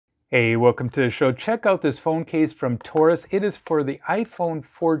Hey, welcome to the show. Check out this phone case from TORRAS. It is for the iPhone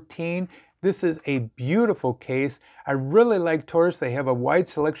 14. This is a beautiful case. I really like TORRAS. They have a wide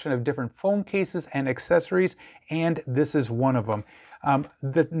selection of different phone cases and accessories, and this is one of them.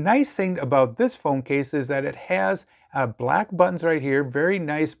 The nice thing about this phone case is that it has black buttons right here, very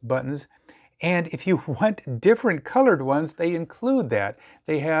nice buttons. And if you want different colored ones, they include that.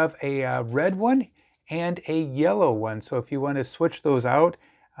 They have a red one and a yellow one. So if you want to switch those out,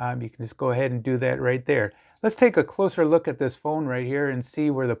 you can just go ahead and do that right there. Let's take a closer look at this phone right here and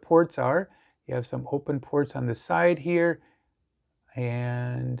see where the ports are. You have some open ports on the side here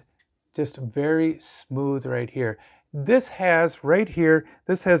and just very smooth right here. This has right here,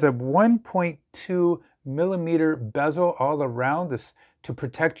 this has a 1.2 millimeter bezel all around this to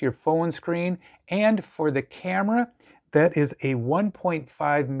protect your phone screen, and for the camera, that is a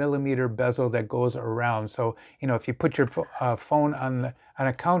 1.5 millimeter bezel that goes around. So, you know, if you put your phone on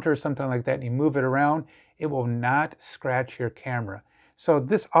a counter or something like that and you move it around, it will not scratch your camera. So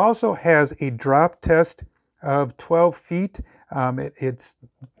this also has a drop test of 12 feet. It's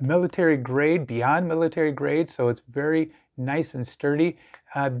military grade, beyond military grade, so it's very nice and sturdy.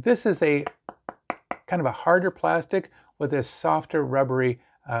 This is a kind of a harder plastic with a softer rubbery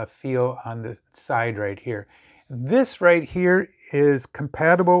feel on the side right here. This right here is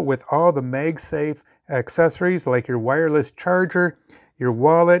compatible with all the MagSafe accessories like your wireless charger, your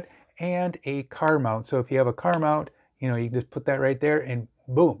wallet, and a car mount. So if you have a car mount, you know, you can just put that right there and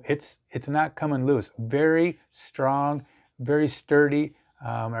boom, it's not coming loose. Very strong, very sturdy.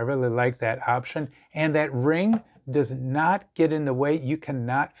 I really like that option. And that ring does not get in the way. You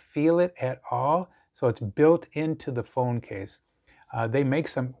cannot feel it at all. So it's built into the phone case. They make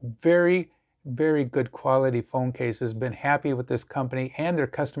some very good quality phone cases. Been happy with this company and their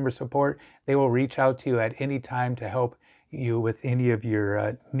customer support. They will reach out to you at any time to help you with any of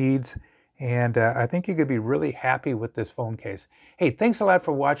your needs. And I think you could be really happy with this phone case. Hey, thanks a lot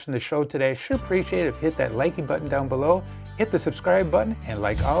for watching the show today. Sure appreciate it if you hit that likey button down below, hit the subscribe button, and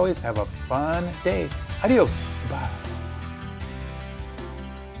like always, have a fun day. Adios. Bye.